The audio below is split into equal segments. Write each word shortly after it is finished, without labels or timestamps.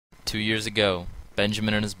2 years ago,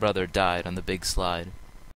 Benjamin and his brother died on the big slide.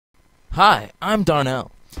 Hi, I'm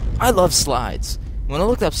Darnell. I love slides. When I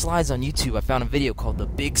looked up slides on YouTube, I found a video called The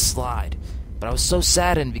Big Slide. But I was so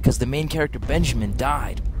saddened because the main character Benjamin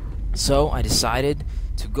died. So I decided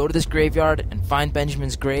to go to this graveyard and find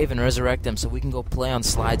Benjamin's grave and resurrect him so we can go play on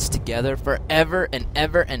slides together forever and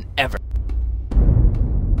ever and ever.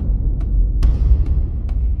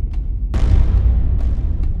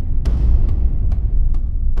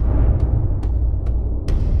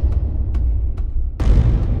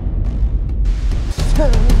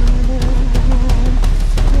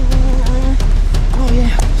 Oh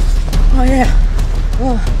yeah. Oh yeah.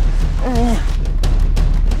 Oh yeah.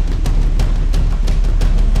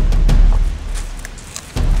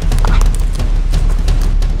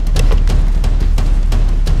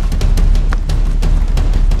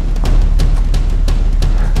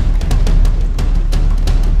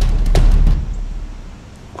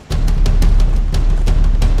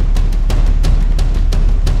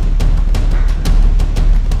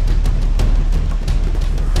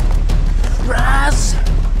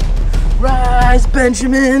 Rise,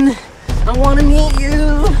 Benjamin. I want to meet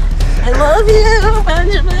you. I love you,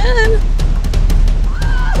 Benjamin.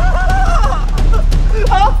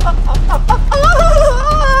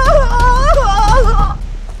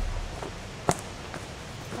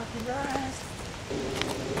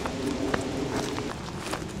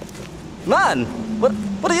 Man,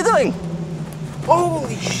 what are you doing?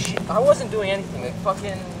 Holy shit. I wasn't doing anything. Like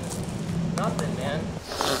fucking nothing, man.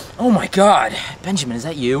 Oh my god. Benjamin, is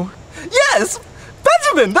that you? Yes!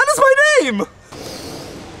 Benjamin! That is my name!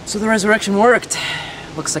 So the resurrection worked.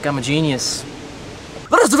 Looks like I'm a genius.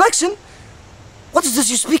 The resurrection? What is this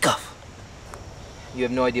you speak of? You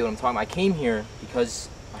have no idea what I'm talking about. I came here because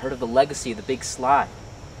I heard of the legacy of the big slide.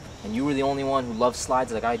 And you were the only one who loves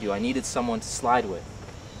slides like I do. I needed someone to slide with.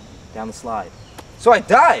 Down the slide. So I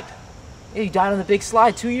died! Yeah, you died on the big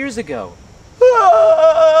slide 2 years ago.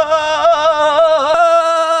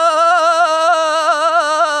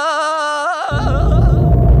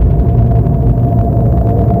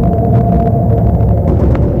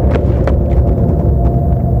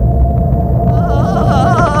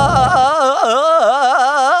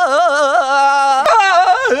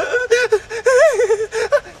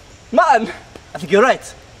 Man, I think you're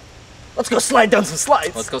right. Let's go slide down some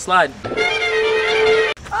slides. Let's go slide.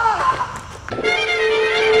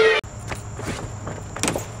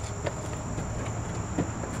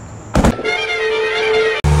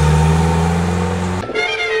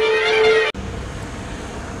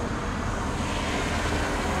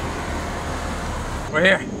 We're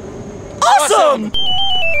here. Awesome!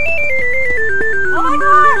 Oh my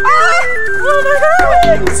god! Ah! Oh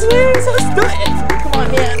my god! Swings! Let's do it! Come on,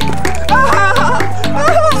 man.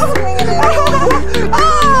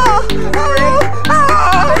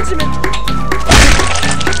 Benjamin!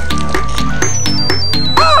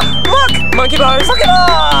 Look! Monkey bars! Look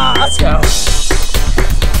at Let's go!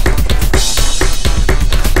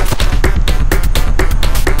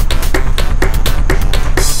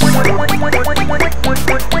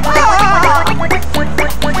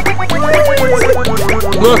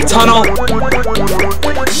 Look, tunnel!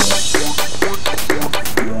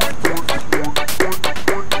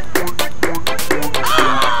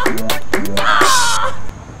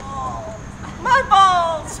 My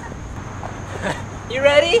balls! You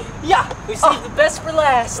ready? Yeah! We saved the best for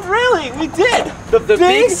last. Really? We did! The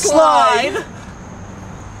big slide.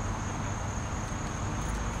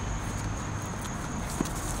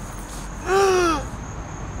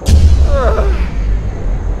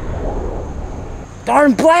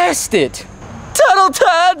 Darn blasted! Turtle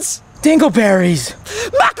turds! Dingleberries!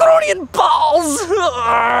 Macaroni and balls! You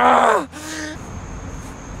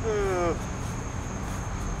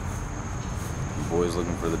boys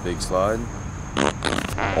looking for the big slide?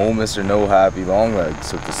 Old Mr. No Happy Longlegs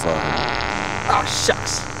took the slide. Ah,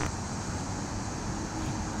 shucks.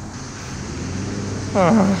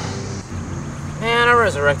 Man, I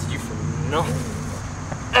resurrected you for nothing.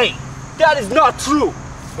 Hey, that is not true!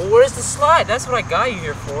 Well, where's the slide? That's what I got you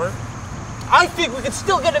here for. I think we can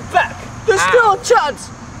still get it back! There's Ow. still a chance!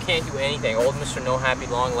 Can't do anything. Old Mr. No Happy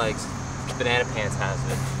Long Legs, Banana Pants has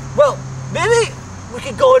it. Well, maybe we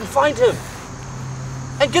could go and find him.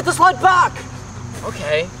 And get the slide back!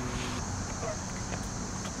 Okay.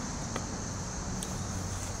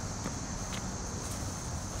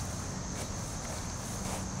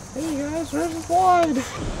 Hey guys, where's the slide?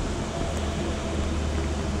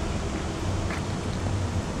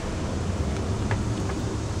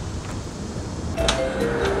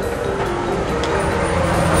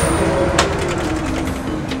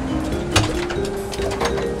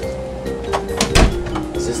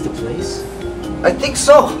 place? I think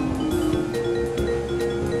so.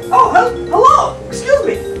 Oh, hello! Excuse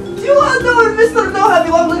me. Do you know where Mr. No Happy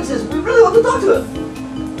Long Legs is? We really want to talk to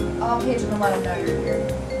him. I'll page him and let him know you're here.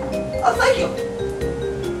 Oh, thank you.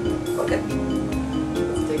 Okay.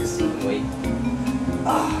 Let's take a seat and wait.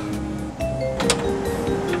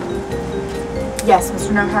 Yes,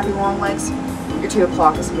 Mr. No Happy Long Legs. Your 2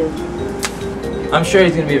 o'clock is here. I'm sure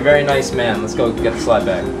he's gonna be a very nice man. Let's go get the slide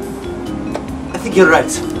back. I think you're right.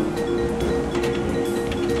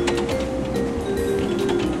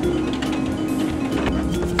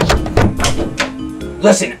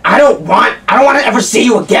 Listen, I don't want to ever see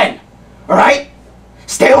you again. All right?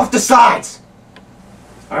 Stay off the sides.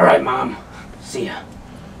 All right, Mom. See ya.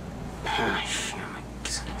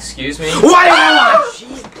 Excuse me? What do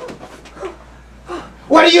you want?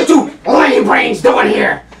 What are you two lame brains doing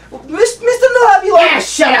here? Mr. No Happy Long Yeah,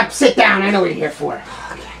 shut up. Sit down. I know what you're here for.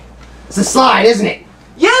 It's a slide, isn't it?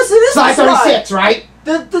 Yes, it is Slide the slide. 36, right?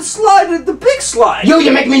 The slide, the big slide.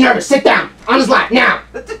 You make me nervous. Sit down. On his lap, now.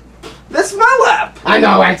 That's my lap. I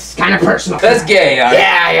know, it's kind of personal. That's gay,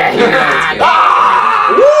 Yeah.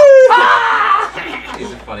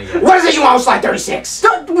 He's a funny guy. What is it you want with slide 36?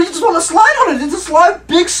 We just want to slide on it. It's a slide,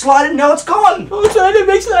 big slide, and now it's gone. Oh, slide,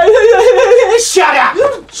 big slide. Shut up.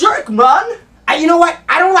 You're a jerk, man. You know what?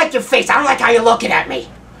 I don't like your face. I don't like how you're looking at me.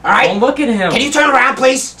 All right? Don't look at him. Can you turn around,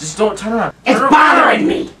 please? Just don't turn around. It's Turn bothering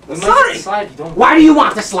me. around. Sorry. Slide. You don't. Why do you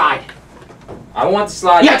want the slide? I want the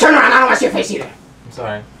slide. Yeah, turn around. I don't want to see your face either. I'm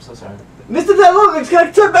sorry. I'm so sorry. Mr. Deadlock, can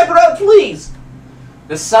I turn back around, please?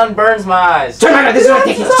 The sun burns my eyes. Turn around. This is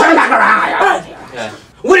ridiculous. Turn back around. Yeah.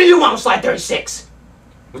 What do you want with slide 36?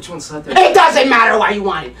 Which one's slide there? It doesn't matter why you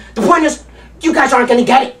want it. The point is, you guys aren't gonna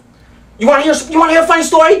get it. You want to hear a funny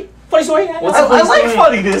story? Funny story? What's I the funny like story?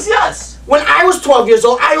 funniness, yes. When I was 12 years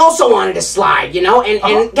old, I also wanted a slide, you know?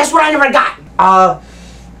 And guess what I never got?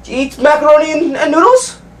 Do you eat macaroni and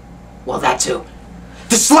noodles? Well, that too.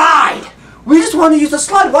 The slide! We just want to use the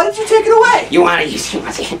slide. Why did you take it away? You want to use the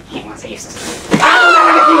slide. I'll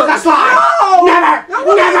never get to use the slide! Never!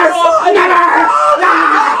 Never!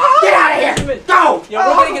 Get out of here! Go! Yeah,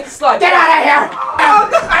 we're gonna get the slide. Get out of here! I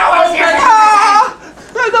don't want to see your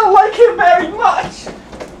I don't like him very much.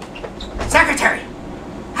 Secretary,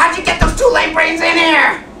 how'd you get those 2 lame brains in?